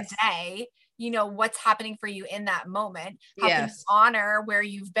that day, what's happening for you in that moment. How can you honor where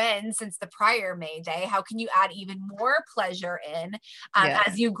you've been since the prior May Day? How can you add even more pleasure in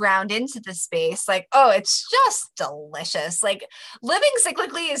as you ground into the space? Like, it's just delicious. Like living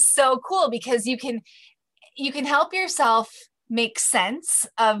cyclically is so cool because you can help yourself make sense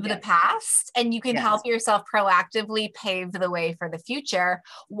of the past, and you can help yourself proactively pave the way for the future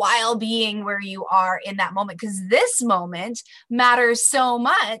while being where you are in that moment. Because this moment matters so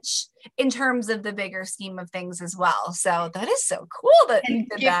much in terms of the bigger scheme of things as well. So that is so cool that you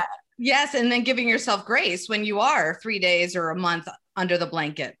did that. Yes. And then giving yourself grace when you are 3 days or a month under the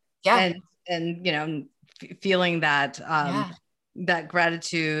blanket. Yeah. And feeling that, that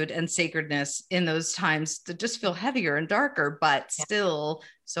gratitude and sacredness in those times that just feel heavier and darker, but still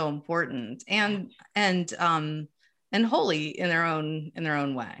so important and holy in their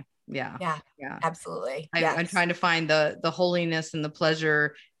own way. Yeah. Absolutely. I'm trying to find the holiness and the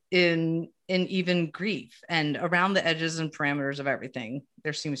pleasure in even grief, and around the edges and parameters of everything.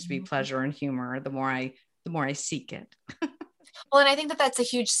 There seems to be pleasure and humor the more I seek it. Well, and I think that that's a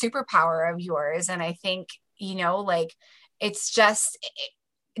huge superpower of yours. And I think, like, it's just,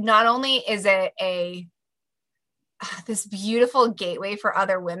 not only is it this beautiful gateway for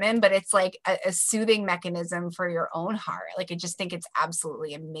other women, but it's like a soothing mechanism for your own heart. Like, I just think it's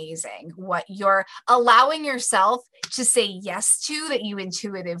absolutely amazing what you're allowing yourself to say yes to that you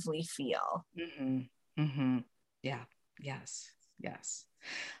intuitively feel. Yeah. Yes.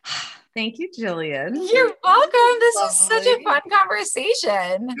 Thank you, Jillian. You're welcome. This was such a fun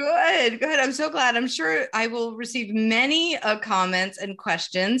conversation. Good. I'm so glad. I'm sure I will receive many comments and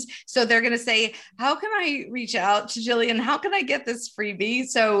questions. So they're going to say, how can I reach out to Jillian? How can I get this freebie?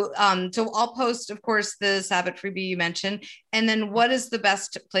 So I'll post, of course, the Sabbath freebie you mentioned. And then what is the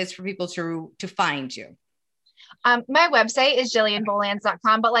best place for people to find you? My website is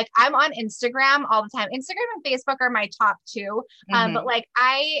jillianbolands.com, but like I'm on Instagram all the time. Instagram and Facebook are my top two. But like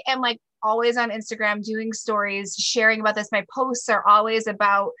I am like always on Instagram doing stories, sharing about this. My posts are always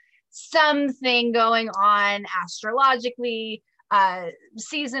about something going on astrologically,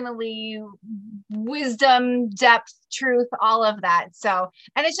 seasonally, wisdom, depth, truth, all of that. So,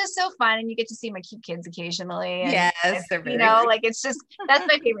 and it's just so fun. And you get to see my cute kids occasionally. And, they're very like, it's just, that's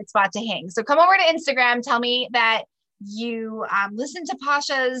my favorite spot to hang. So come over to Instagram, tell me that you listen to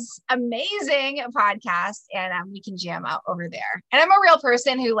Pasha's amazing podcast, and we can jam out over there. And I'm a real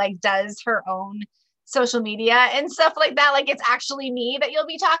person who like does her own social media and stuff like that. Like it's actually me that you'll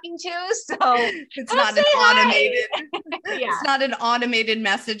be talking to. So it's not an automated, it's not an automated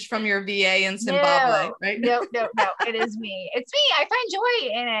message from your VA in Zimbabwe, right? No, it is me. It's me. I find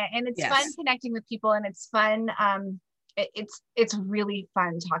joy in it, and it's fun connecting with people, and it's fun. It's really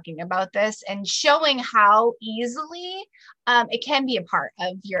fun talking about this and showing how easily it can be a part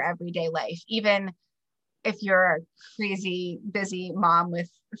of your everyday life, even if you're a crazy busy mom with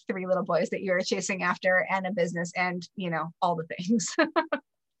 3 little boys that you're chasing after and a business and, you know, all the things.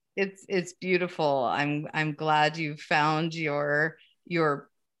 It's beautiful. I'm glad you found your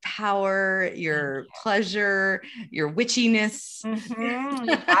power, your pleasure, your witchiness. Mm-hmm.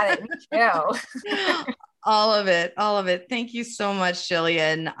 You got it. Me too. All of it. Thank you so much,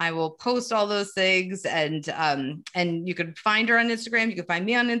 Jillian. I will post all those things, and you can find her on Instagram. You can find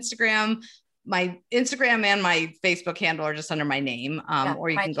me on Instagram. My Instagram and my Facebook handle are just under my name. Or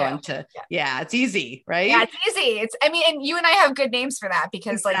you can go into, it's easy, right? Yeah, it's easy. And you and I have good names for that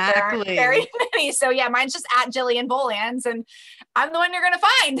because like there aren't very many. So yeah, mine's just at Jillian Bolands, and I'm the one you're going to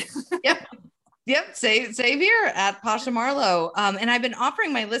find. Yep. Save here at Pasha Marlowe. And I've been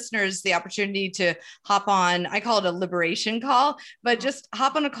offering my listeners the opportunity to hop on, I call it a liberation call, but just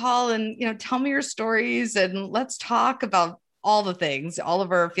hop on a call and, you know, tell me your stories and let's talk about all the things, all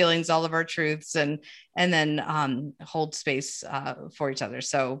of our feelings, all of our truths, and then hold space for each other.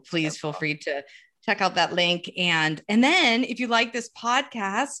 So please feel free to check out that link. And then if you like this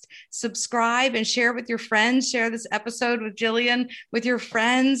podcast, subscribe and share with your friends, share this episode with Jillian, with your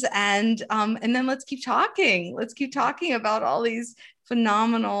friends. And then let's keep talking. Let's keep talking about all these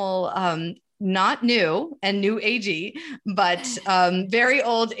phenomenal, not new and new agey, but very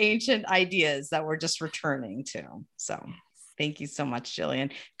old ancient ideas that we're just returning to. So thank you so much,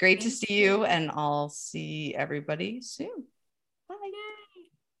 Jillian. Great to see you. And I'll see everybody soon. Bye.